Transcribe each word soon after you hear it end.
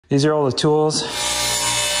these are all the tools.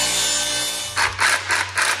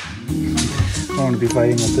 I don't want to be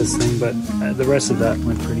fighting with this thing, but the rest of that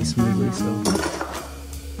went pretty smoothly, so.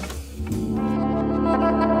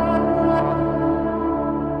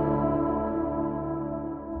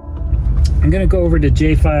 I'm gonna go over to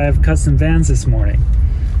J5 Custom Vans this morning.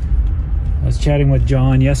 I was chatting with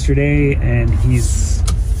John yesterday and he's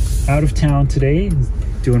out of town today. He's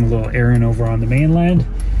doing a little errand over on the mainland,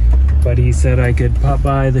 but he said I could pop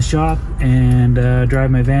by the shop and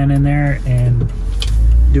drive my van in there and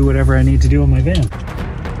do whatever I need to do with my van.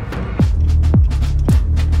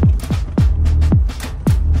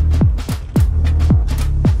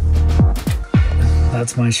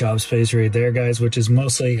 That's my shop space right there, guys, which is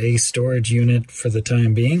mostly a storage unit for the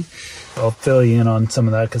time being. I'll fill you in on some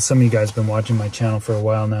of that because some of you guys have been watching my channel for a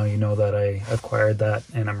while now. You know that I acquired that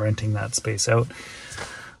and I'm renting that space out.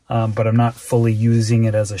 But I'm not fully using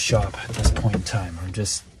it as a shop at this point in time. I'm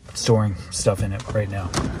just storing stuff in it right now.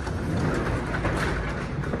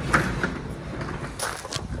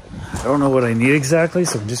 I don't know what I need exactly,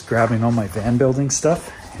 so I'm just grabbing all my van building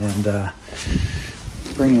stuff and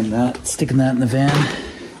bringing that, sticking that in the van.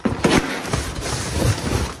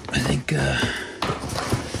 I think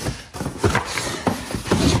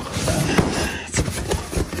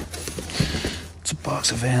it's a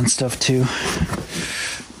box of van stuff too.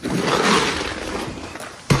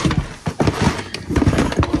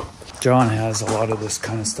 John has a lot of this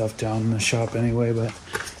kind of stuff down in the shop anyway, but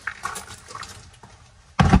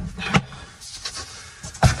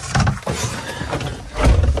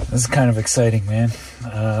this is kind of exciting, man.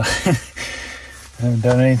 I haven't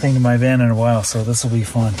done anything to my van in a while, so this will be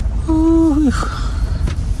fun. Ooh.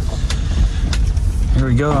 Here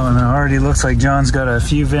we go, and it already looks like John's got a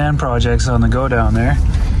few van projects on the go down there.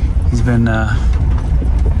 He's been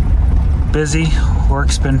busy,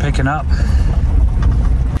 work's been picking up.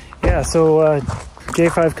 Yeah, so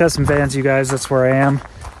J5 Custom Vans, you guys, that's where I am.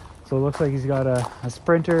 So it looks like he's got a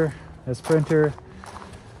Sprinter.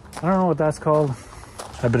 I don't know what that's called.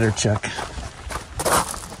 I better check.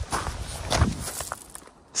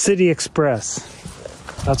 City Express.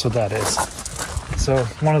 That's what that is. So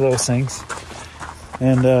one of those things.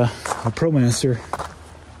 And a ProMaster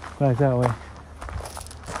back that way.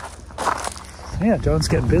 Yeah, John's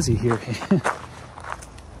getting busy here.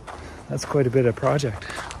 That's quite a bit of project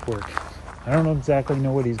work. I don't exactly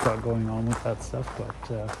know what he's got going on with that stuff, but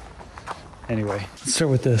anyway, let's start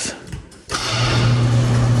with this.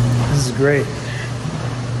 This is great.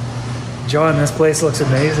 John, this place looks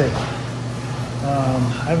amazing.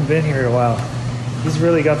 I haven't been here in a while. He's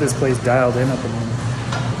really got this place dialed in at the moment.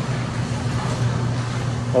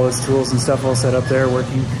 All his tools and stuff all set up there,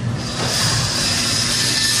 working.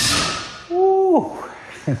 Woo!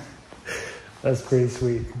 That's pretty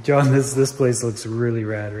sweet. John, this place looks really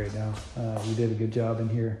rad right now. You did a good job in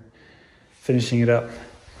here, finishing it up.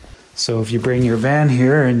 So if you bring your van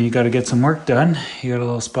here and you got to get some work done, you got a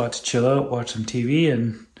little spot to chill out, watch some TV,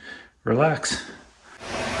 and relax.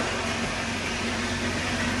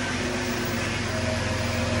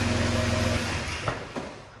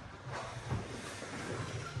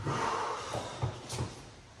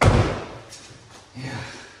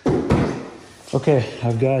 Okay,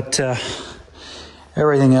 I've got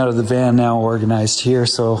everything out of the van now organized here.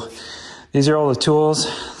 So these are all the tools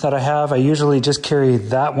that I have. I usually just carry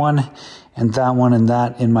that one and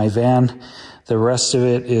that in my van. The rest of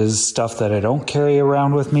it is stuff that I don't carry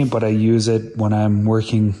around with me, but I use it when I'm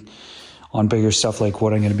working on bigger stuff like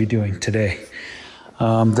what I'm going to be doing today.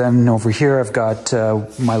 Then over here I've got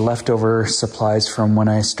my leftover supplies from when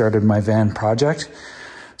I started my van project.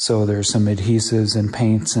 So there's some adhesives and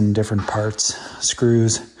paints and different parts,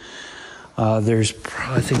 screws. There's,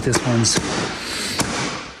 I think this one's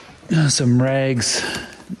some rags,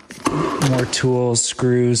 more tools,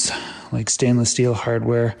 screws, like stainless steel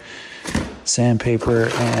hardware, sandpaper,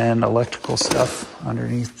 and electrical stuff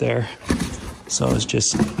underneath there. So it's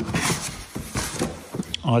just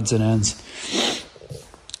odds and ends.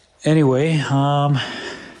 Anyway, I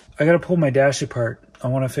gotta pull my dash apart. I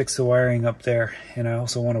want to fix the wiring up there, and I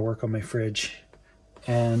also want to work on my fridge.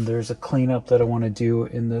 And there's a cleanup that I want to do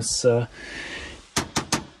in this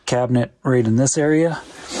cabinet right in this area.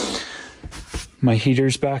 My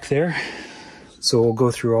heater's back there. So we'll go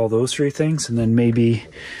through all those three things, and then maybe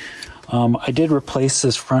I did replace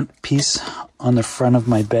this front piece on the front of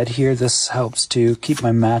my bed here. This helps to keep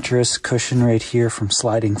my mattress cushion right here from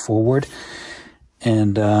sliding forward.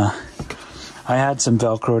 And I had some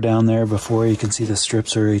Velcro down there before. You can see the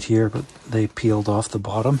strips are right here, but they peeled off the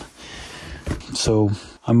bottom. So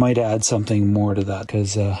I might add something more to that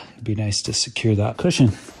because it'd be nice to secure that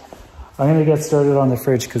cushion. I'm gonna get started on the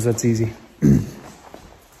fridge because that's easy.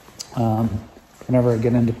 Whenever I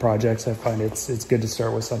get into projects, I find it's good to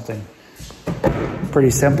start with something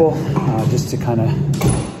pretty simple, just to kind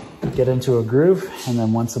of get into a groove. And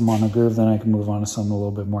then once I'm on a groove, then I can move on to something a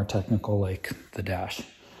little bit more technical like the dash.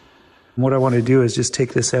 What I want to do is just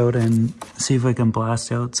take this out and see if I can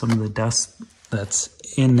blast out some of the dust that's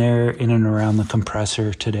in there, in and around the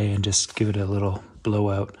compressor today, and just give it a little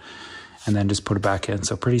blowout and then just put it back in.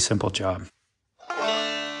 So pretty simple job.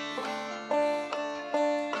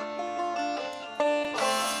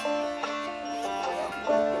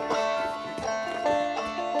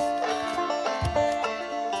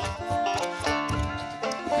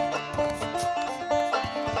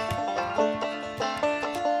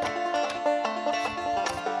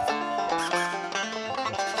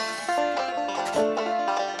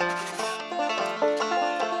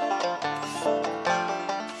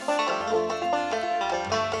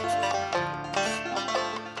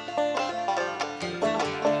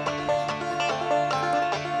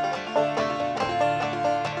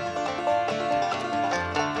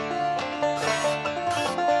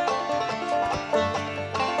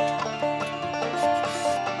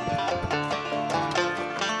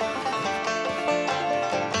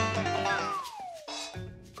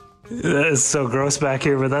 It's so gross back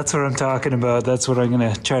here, but that's what I'm talking about. That's what I'm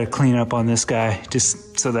gonna try to clean up on this guy,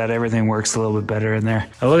 just so that everything works a little bit better in there.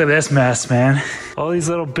 Oh, look at this mess, man. All these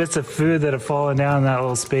little bits of food that have fallen down in that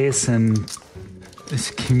little space and it's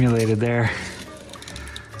accumulated there.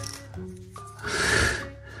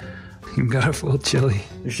 Even got a full chili.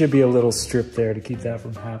 There should be a little strip there to keep that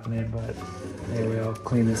from happening, but anyway, I'll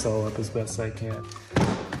clean this all up as best I can.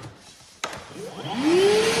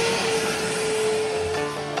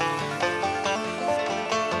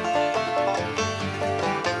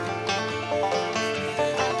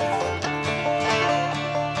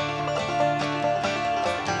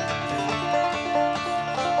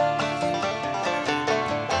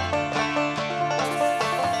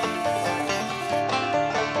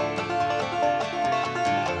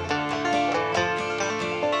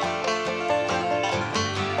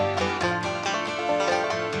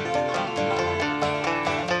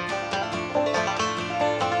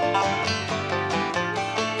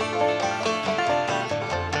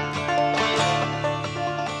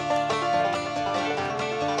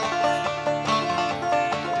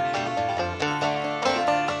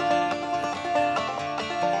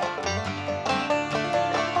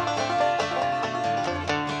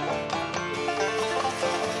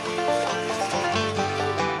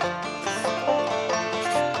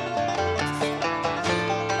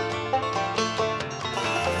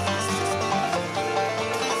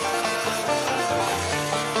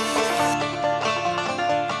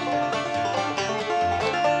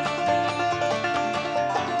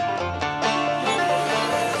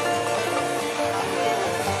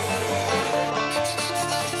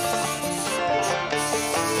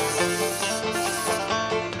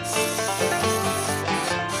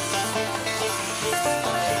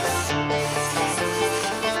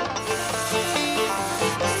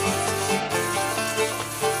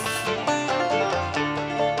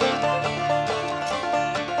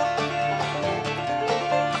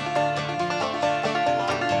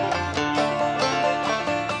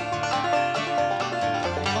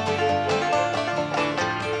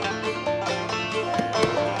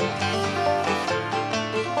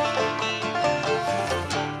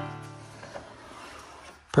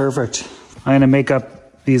 Perfect. I'm gonna make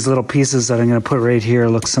up these little pieces that I'm gonna put right here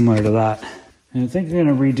look similar to that. And I think I'm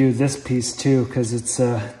gonna redo this piece too, because it's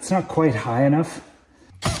not quite high enough.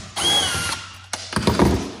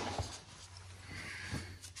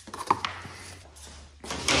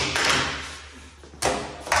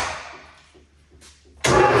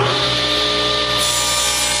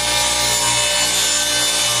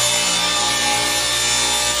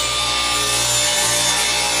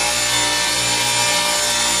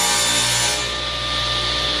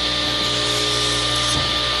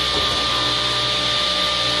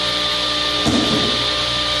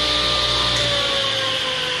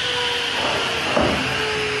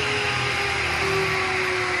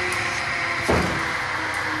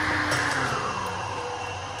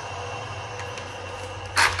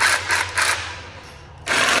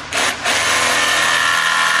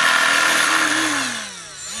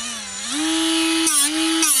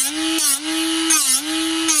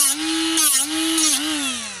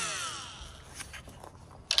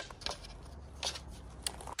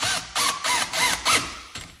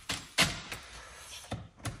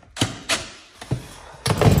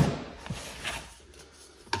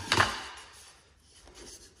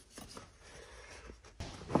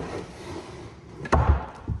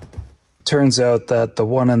 turns out that the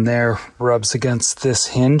one in there rubs against this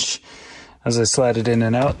hinge as I slide it in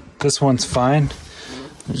and out. This one's fine.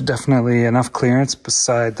 There's definitely enough clearance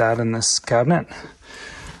beside that in this cabinet.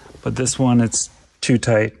 But this one, it's too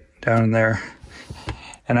tight down in there.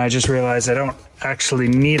 And I just realized I don't actually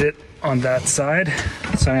need it on that side.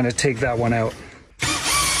 So I'm gonna take that one out.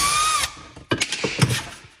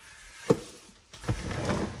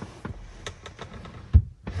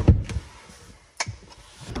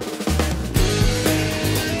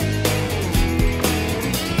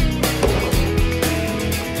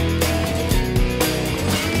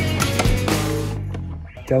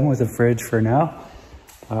 Done with the fridge for now.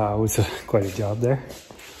 It was quite a job there.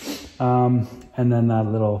 And then that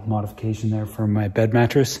little modification there for my bed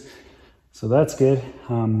mattress. So that's good.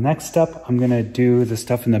 Next up, I'm gonna do the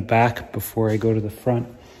stuff in the back before I go to the front.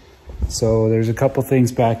 So there's a couple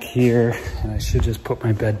things back here, and I should just put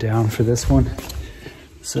my bed down for this one.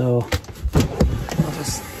 So I'll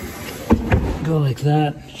just go like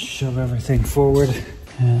that, shove everything forward,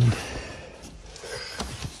 and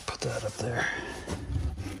put that up there.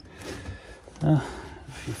 A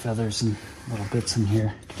few feathers and little bits in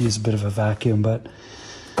here. Could use a bit of a vacuum, but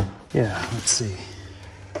yeah, let's see.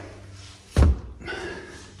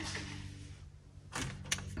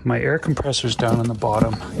 My air compressor's down on the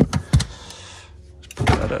bottom. Let's put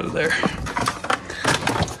that out of there.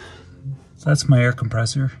 That's my air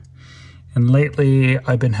compressor. And lately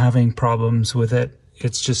I've been having problems with it.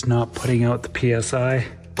 It's just not putting out the PSI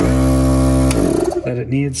that it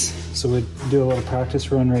needs. So we'll do a little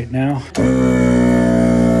practice run right now.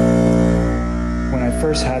 When I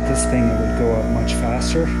first had this thing, it would go up much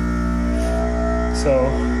faster. So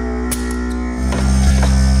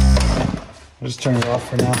I'll just turn it off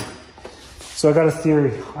for now. So I got a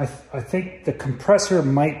theory. I think the compressor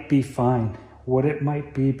might be fine. What it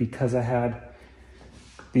might be, because I had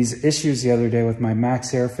these issues the other day with my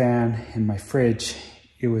max air fan and my fridge,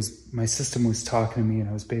 my system was talking to me, and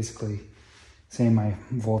I was basically saying my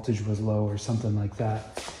voltage was low or something like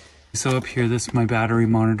that. So up here, this is my battery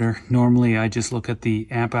monitor. Normally I just look at the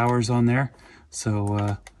amp hours on there. So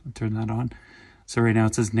I'll turn that on. So right now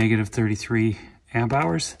it says -33 amp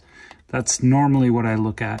hours. That's normally what I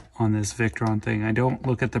look at on this Victron thing. I don't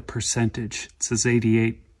look at the percentage. It says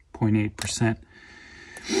 88.8%.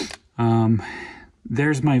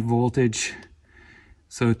 There's my voltage.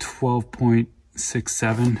 So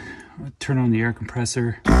 12.67. I'll turn on the air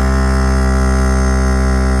compressor.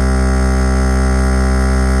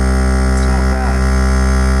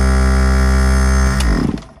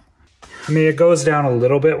 I mean, it goes down a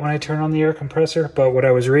little bit when I turn on the air compressor, but what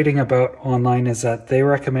I was reading about online is that they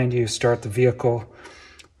recommend you start the vehicle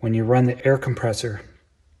when you run the air compressor.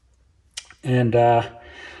 And I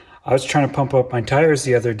was trying to pump up my tires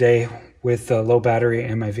the other day with a low battery,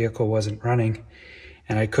 and my vehicle wasn't running,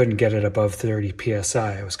 and I couldn't get it above 30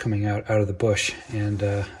 PSI. I was coming out of the bush, and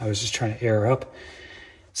I was just trying to air up.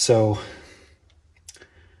 So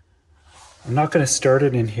I'm not going to start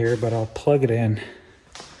it in here, but I'll plug it in.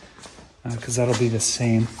 Because that'll be the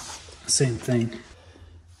same thing.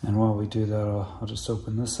 And while we do that, I'll just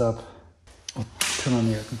open this up. I'll turn on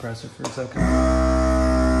the air compressor for a second.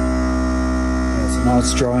 Yeah, so now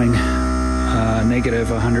it's drawing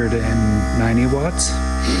negative 190 watts,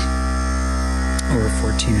 or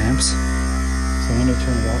 14 amps. So I'm going to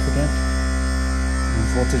turn it off again. And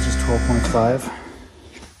the voltage is 12.5,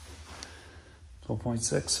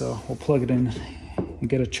 12.6, so we'll plug it in and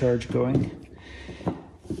get a charge going.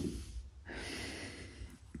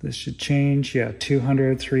 This should change, yeah,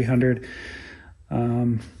 200, 300,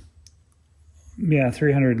 yeah,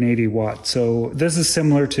 380 watts. So this is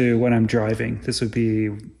similar to when I'm driving. This would be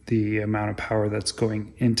the amount of power that's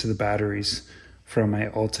going into the batteries from my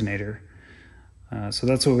alternator. So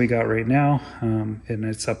that's what we got right now, and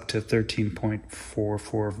it's up to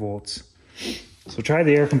 13.44 volts. So try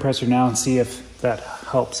the air compressor now and see if that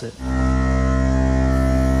helps it.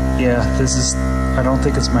 Yeah, I don't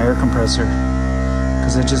think it's my air compressor,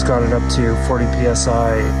 because it just got it up to 40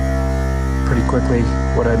 PSI pretty quickly,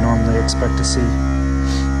 what I normally expect to see.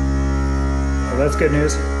 Well, that's good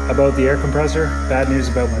news about the air compressor, bad news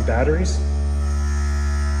about my batteries.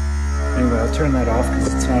 Anyway, I'll turn that off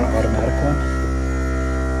because it's not an automatic one.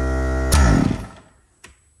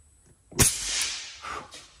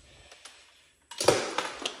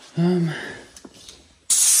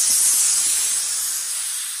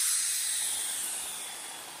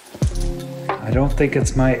 I don't think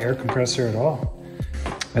it's my air compressor at all.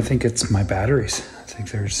 I think it's my batteries. I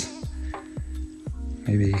think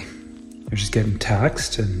maybe they're just getting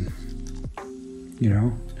taxed, and you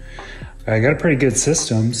know, I got a pretty good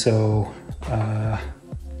system, so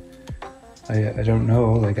I don't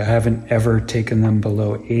know, like I haven't ever taken them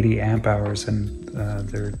below 80 amp hours, and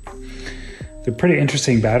they're pretty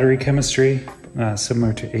interesting battery chemistry,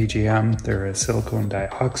 similar to AGM. They're a silicon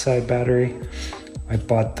dioxide battery. I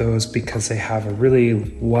bought those because they have a really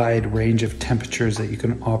wide range of temperatures that you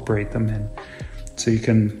can operate them in. So you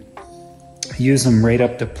can use them right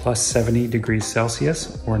up to plus 70 degrees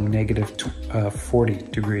Celsius or negative 40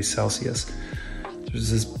 degrees Celsius.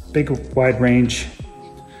 There's this big wide range,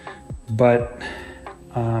 but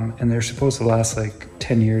and they're supposed to last like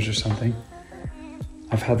 10 years or something.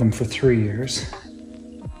 I've had them for 3 years,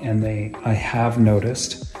 and I have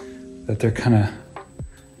noticed that they're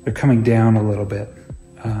coming down a little bit.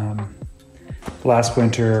 Last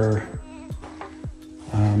winter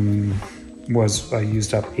I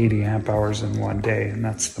used up 80 amp hours in one day, and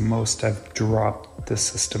that's the most I've dropped the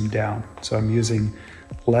system down. So I'm using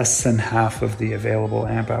less than half of the available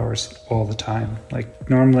amp hours all the time. Like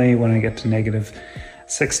normally when I get to negative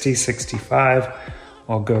 60, 65,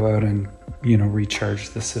 I'll go out and, recharge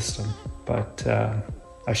the system. But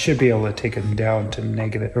I should be able to take it down to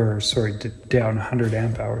down 100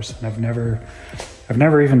 amp hours. And I've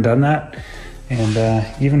never even done that. And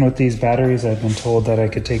even with these batteries, I've been told that I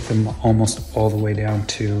could take them almost all the way down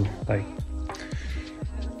to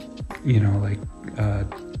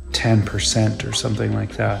 10% or something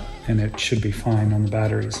like that, and it should be fine on the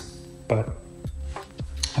batteries. But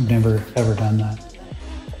I've never ever done that.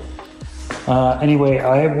 Anyway,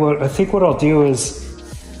 I think what I'll do is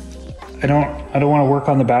I don't want to work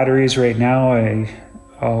on the batteries right now.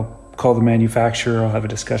 I'll call the manufacturer. I'll have a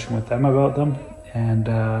discussion with them about them, and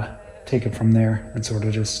take it from there, and sort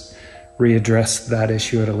of just readdress that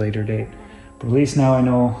issue at a later date. But at least now I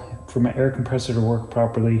know for my air compressor to work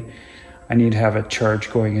properly, I need to have a charge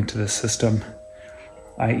going into the system,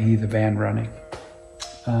 i.e. the van running.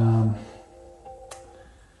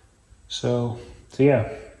 So yeah.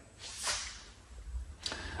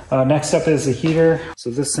 Next up is the heater. So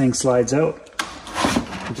this thing slides out,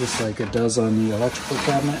 just like it does on the electrical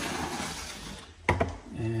cabinet.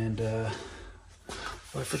 And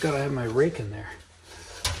I forgot I have my rake in there.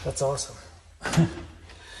 That's awesome.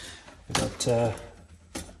 But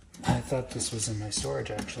I thought this was in my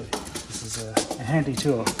storage, actually. This is a handy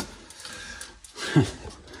tool.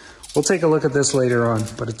 We'll take a look at this later on,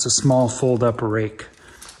 but it's a small fold-up rake.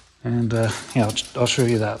 And yeah, I'll show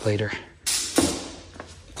you that later.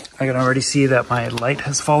 I can already see that my light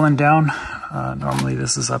has fallen down. Normally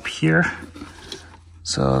this is up here.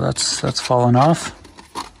 So that's fallen off.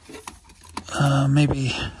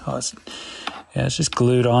 Maybe, it's just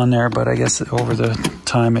glued on there, but I guess over the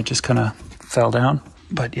time it just kind of fell down.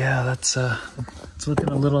 But yeah, it's looking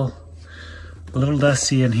a little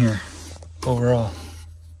dusty in here overall.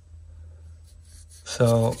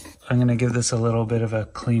 So I'm gonna give this a little bit of a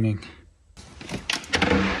cleaning.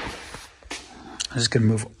 I'm just gonna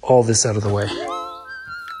move all this out of the way.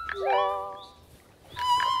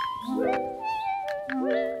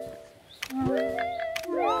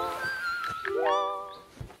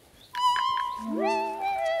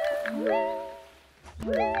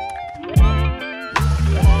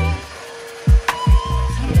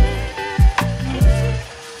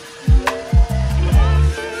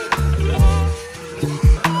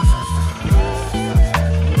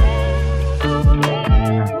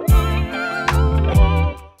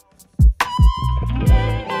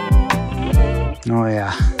 Oh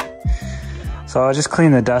yeah. So I'll just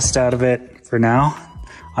clean the dust out of it for now.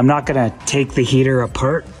 I'm not gonna take the heater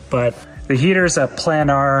apart, but the heater is a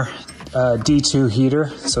planar D2 heater,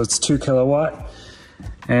 so it's 2 kilowatt.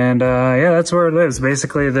 And yeah, that's where it lives.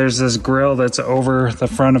 Basically, there's this grill that's over the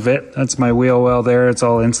front of it. That's my wheel well there. It's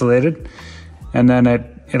all insulated. And then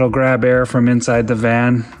it'll grab air from inside the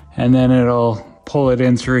van, and then it'll pull it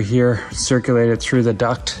in through here, circulate it through the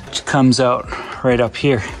duct, which comes out right up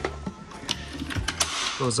here.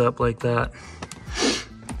 Goes up like that.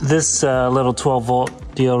 This little 12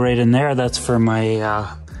 volt deal right in there, that's for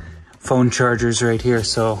my phone chargers right here.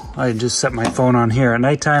 So I just set my phone on here at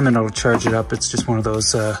nighttime and it'll charge it up. It's just one of those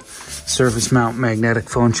surface mount magnetic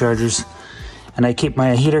phone chargers. And I keep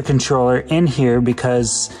my heater controller in here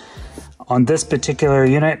because on this particular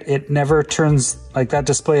unit, it never turns, like that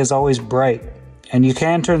display is always bright. And you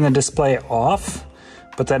can turn the display off,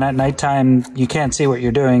 but then at nighttime, you can't see what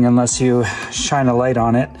you're doing unless you shine a light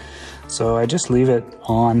on it. So I just leave it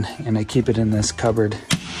on and I keep it in this cupboard.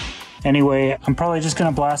 Anyway, I'm probably just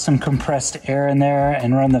gonna blast some compressed air in there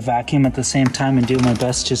and run the vacuum at the same time and do my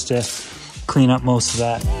best just to clean up most of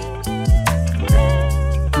that.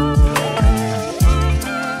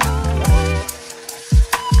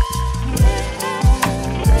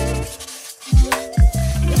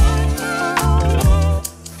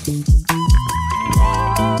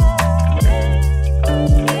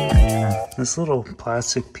 this little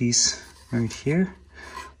plastic piece right here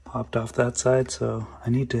popped off that side, so I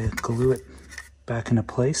need to glue it back into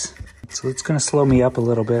place. So it's going to slow me up a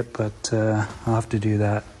little bit, but I'll have to do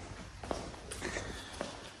that.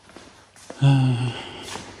 Yeah.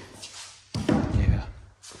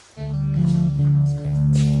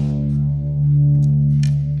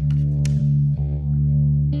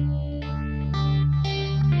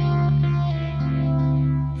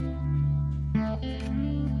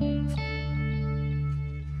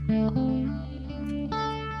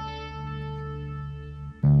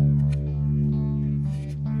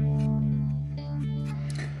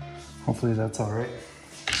 Hopefully that's all right.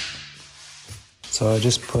 So I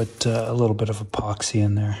just put a little bit of epoxy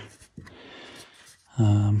in there.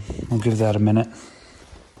 I'll give that a minute.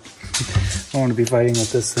 I don't want to be fighting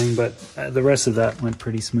with this thing, but the rest of that went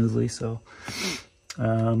pretty smoothly. So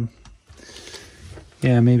yeah,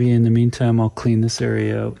 maybe in the meantime I'll clean this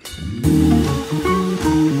area out.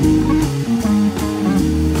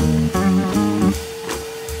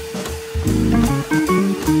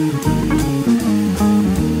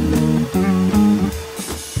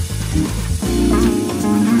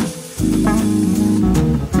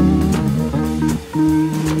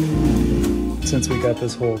 Since we got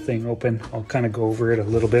this whole thing open, I'll kind of go over it a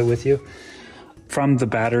little bit with you. From the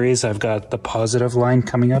batteries, I've got the positive line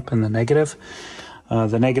coming up and the negative.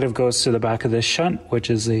 The negative goes to the back of this shunt, which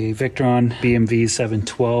is a Victron BMV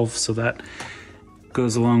 712, so that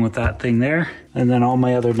goes along with that thing there. And then all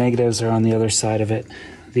my other negatives are on the other side of it.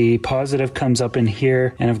 The positive comes up in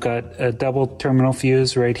here, and I've got a double terminal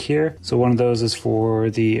fuse right here. So one of those is for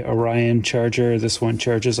the Orion charger. This one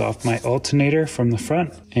charges off my alternator from the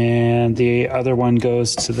front, and the other one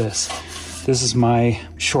goes to this. This is my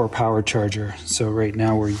shore power charger. So right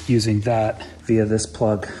now we're using that via this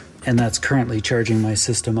plug, and that's currently charging my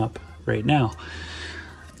system up right now.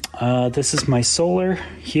 This is my solar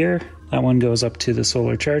here. That one goes up to the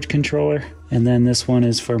solar charge controller. And then this one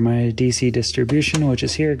is for my DC distribution, which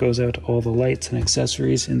is here. It goes out to all the lights and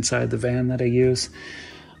accessories inside the van that I use.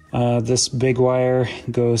 This big wire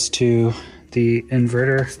goes to the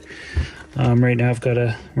inverter. Right now I've got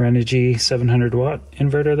a Renogy 700 watt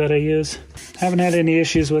inverter that I use. Haven't had any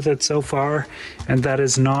issues with it so far, and that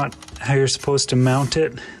is not how you're supposed to mount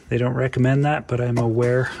it. They don't recommend that, but I'm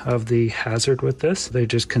aware of the hazard with this. They're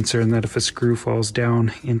just concerned that if a screw falls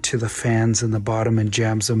down into the fans in the bottom and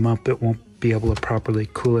jams them up, it won't be able to properly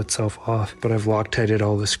cool itself off. But I've Loctited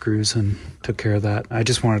all the screws and took care of that. I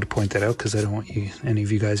just wanted to point that out because I don't want any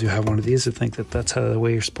of you guys who have one of these to think that that's the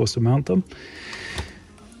way you're supposed to mount them.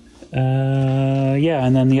 Yeah,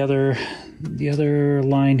 and then the other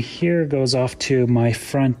line here goes off to my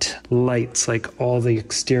front lights, like all the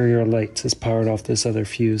exterior lights is powered off this other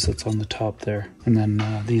fuse that's on the top there. And then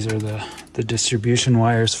these are the distribution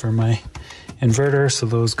wires for my inverter, so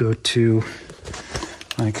those go to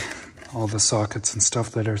like all the sockets and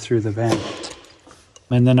stuff that are through the van.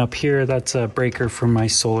 And then up here, that's a breaker for my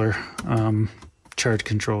solar charge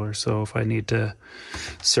controller. So if I need to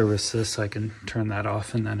service this, I can turn that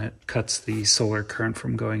off, and then it cuts the solar current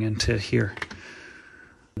from going into here.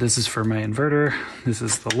 This is for my inverter. This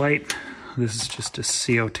is the light. This is just a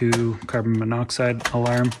CO2 carbon monoxide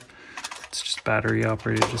alarm. It's just battery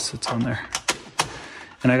operated, just sits on there.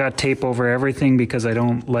 And I got tape over everything because I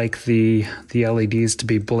don't like the LEDs to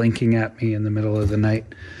be blinking at me in the middle of the night.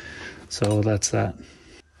 So that's that.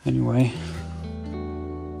 Anyway,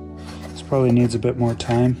 this probably needs a bit more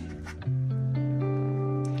time.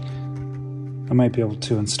 I might be able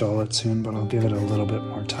to install it soon, but I'll give it a little bit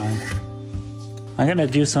more time. I'm gonna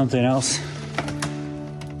do something else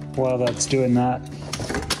while that's doing that.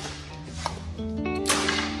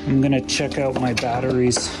 I'm gonna check out my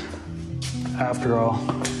batteries after all.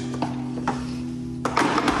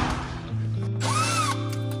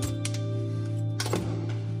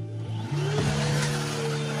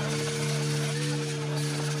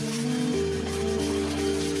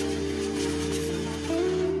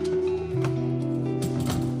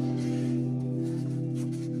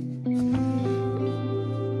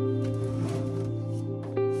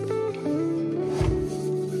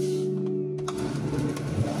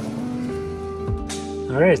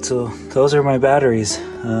 Alright, so those are my batteries.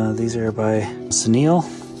 These are by Sunil,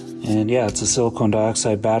 and yeah, it's a silicone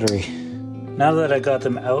dioxide battery. Now that I got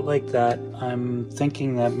them out like that, I'm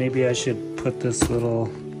thinking that maybe I should put this little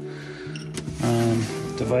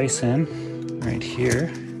device in right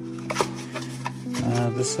here.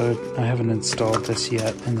 I haven't installed this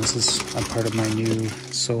yet, and this is a part of my new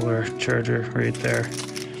solar charger right there.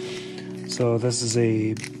 So this is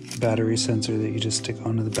a battery sensor that you just stick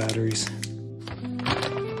onto the batteries.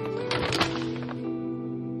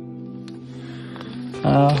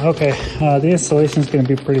 The installation is going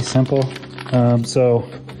to be pretty simple. So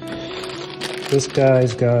this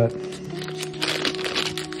guy's got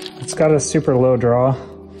a super low draw,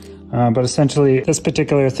 but essentially this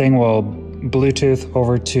particular thing will Bluetooth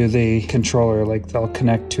over to the controller, like they'll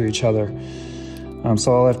connect to each other.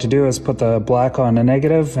 So all I have to do is put the black on a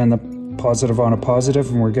negative and the positive on a positive,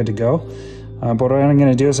 and we're good to go. But what I'm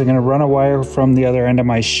going to do is I'm going to run a wire from the other end of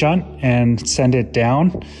my shunt and send it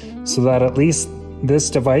down, so that at least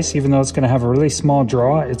this device, even though it's going to have a really small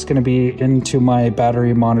draw, it's going to be into my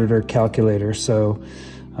battery monitor calculator. So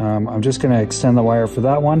I'm just going to extend the wire for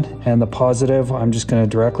that one, and the positive, I'm just going to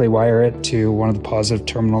directly wire it to one of the positive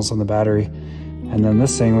terminals on the battery. And then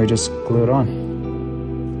this thing, we just glue it on.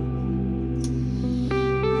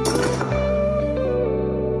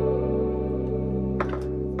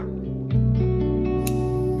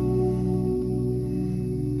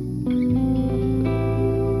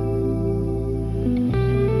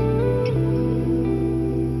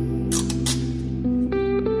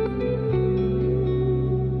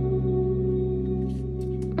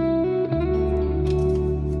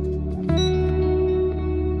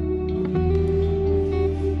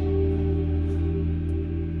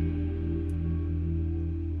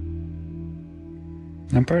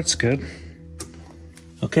 That part's good.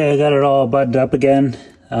 Okay, I got it all buttoned up again.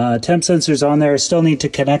 Temp sensor's on there. I still need to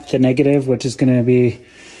connect the negative, which is going to be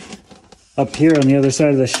up here on the other side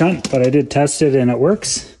of the shunt, but I did test it and it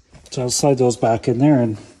works. So I'll slide those back in there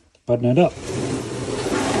and button it up.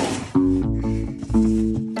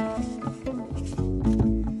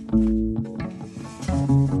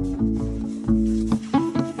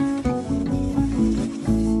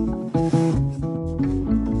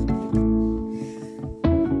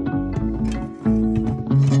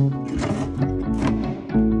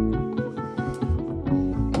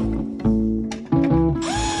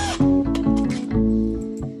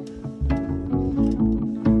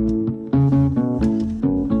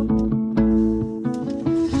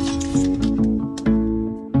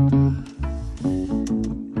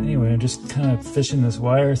 Just kind of fishing this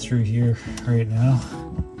wire through here right now.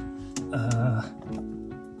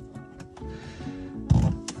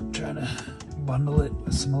 Trying to bundle it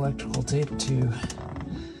with some electrical tape to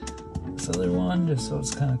this other one, just so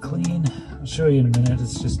it's kind of clean. I'll show you in a minute.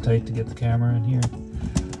 It's just tight to get the camera in here.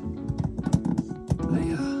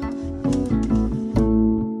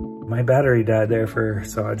 My battery died there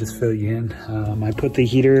so I'll just fill you in. I put the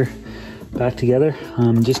heater back together.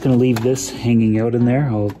 I'm just going to leave this hanging out in there.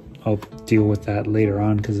 I'll deal with that later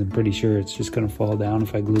on, because I'm pretty sure it's just going to fall down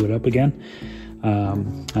if I glue it up again.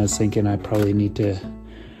 I was thinking I probably need to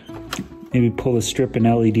maybe pull the strip and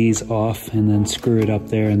LEDs off and then screw it up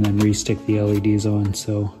there and then re-stick the LEDs on.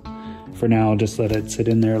 So for now, I'll just let it sit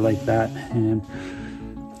in there like that, and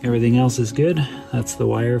everything else is good. That's the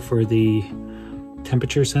wire for the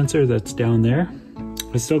temperature sensor that's down there.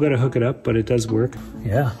 I still got to hook it up, but it does work.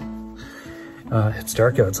 Yeah. It's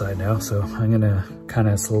dark outside now, so I'm gonna kind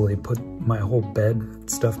of slowly put my whole bed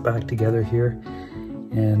stuff back together here.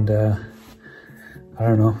 And I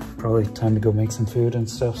don't know, probably time to go make some food and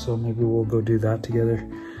stuff, so maybe we'll go do that together.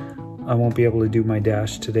 I won't be able to do my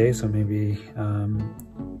dash today, so maybe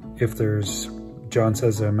if John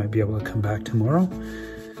says I might be able to come back tomorrow,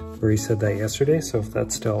 or he said that yesterday, so if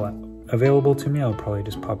that's still available to me, I'll probably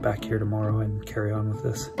just pop back here tomorrow and carry on with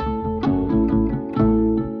this.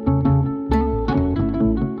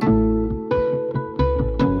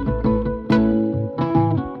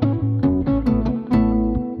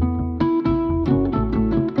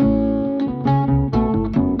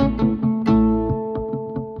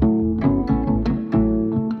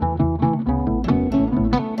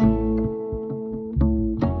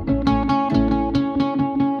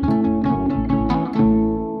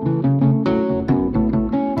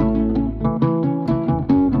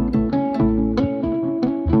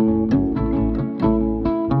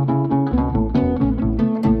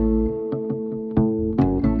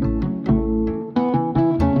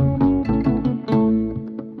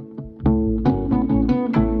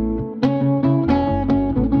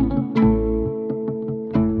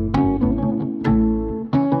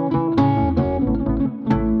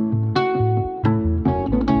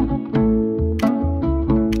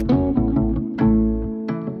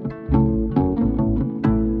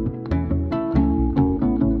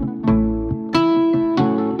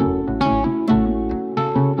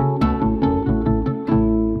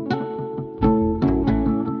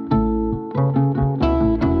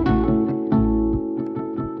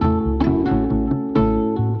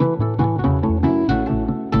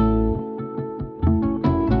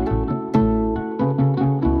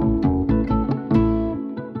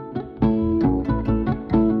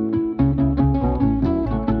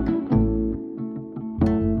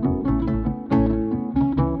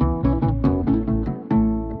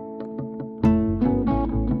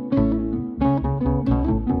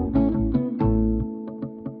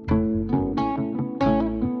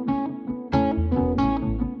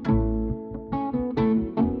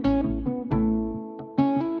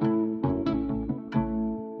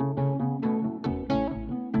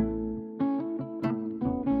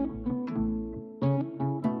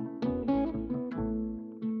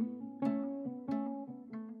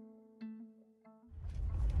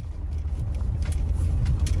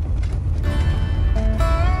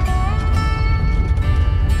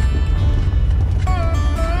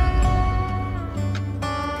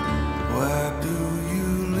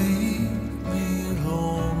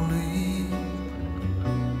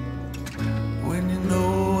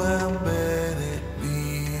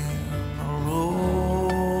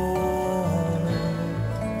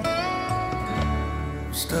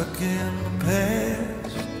 stuck in the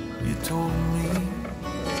past, you told me.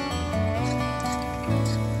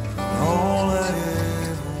 All I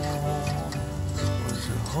ever wanted was a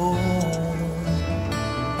home.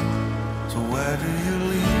 So why do you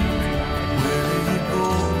leave? Where do you go?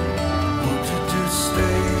 Would you just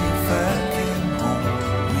stay if I came home?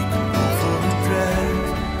 We could go for a drive,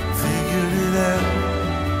 figure it out,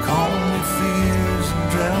 calm your fears and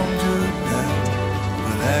drown your doubt.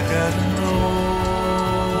 But I gotta know,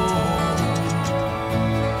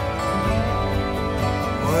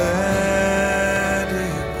 where do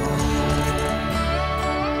you go?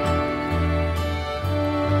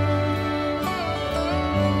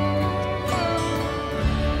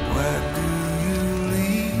 Why do you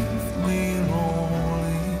leave me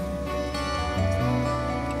lonely?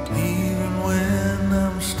 Even when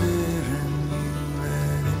I'm staring you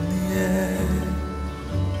right in the eye.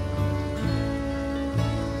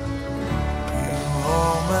 You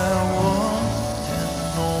are my one and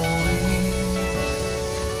only,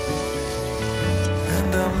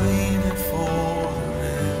 and I mean it for the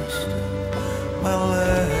rest of my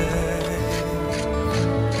life.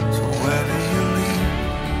 So why do you leave?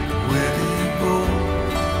 Where do you go?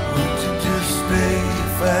 Would you just stay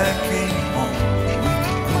if I came home? We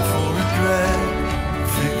could go for a drive,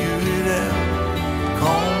 figure it out,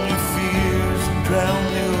 calm your fears and drown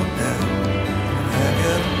your doubt. I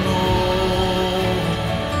gotta know,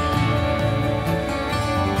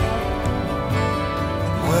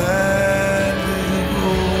 where do you go?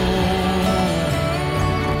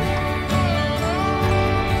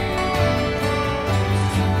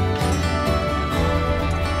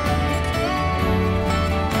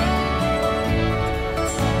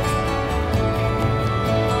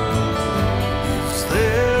 Is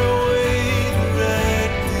there a way to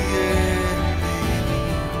write the ending?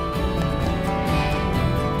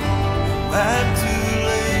 Am I too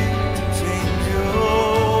late to change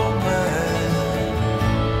your mind?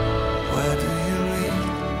 Why do you leave?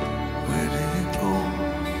 Where do you go?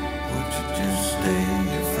 Would you just stay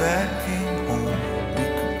if I came home? We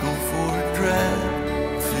could go for a drive,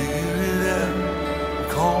 figure it out,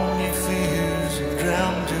 calm your fears and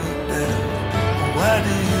drown your doubt. Why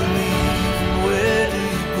do you leave and where do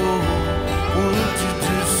you go? Would you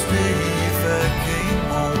just stay if I came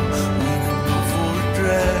home? We could go for a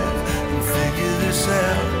drive and figure this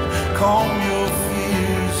out, calm your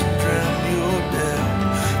fears and drown your doubt.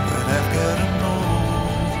 But I've gotta know,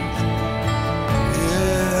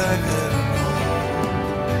 yeah, I gotta know,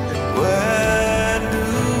 where do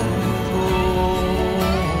you go?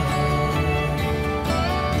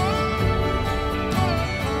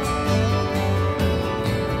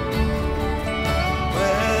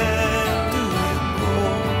 Where do you go?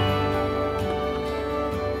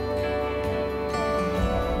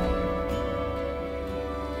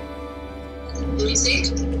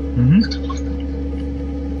 Mm-hmm.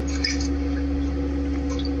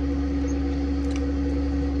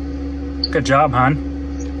 Good job, hon.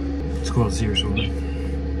 Let's go out here, shoulder.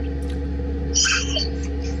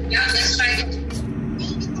 Yeah, that's right.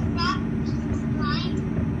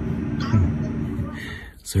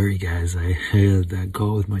 Sorry guys, I had that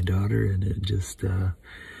call with my daughter and it just,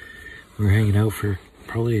 we're hanging out for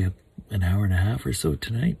probably an hour and a half or so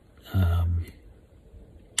tonight.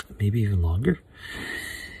 Maybe even longer.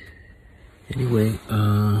 Anyway,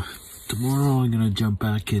 tomorrow I'm gonna jump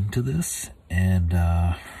back into this and,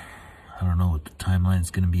 I don't know what the timeline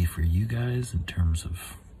is gonna be for you guys in terms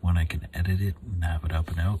of when I can edit it and have it up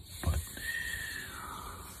and out, but,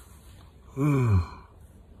 I'm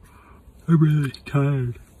really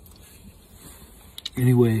tired.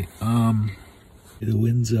 Anyway, the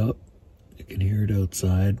wind's up. I can hear it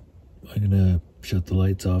outside. I'm gonna shut the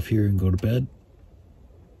lights off here and go to bed.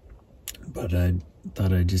 But I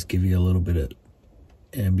thought I'd just give you a little bit of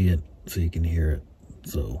ambient so you can hear it.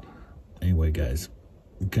 So, anyway guys,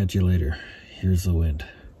 I'll catch you later. Here's the wind.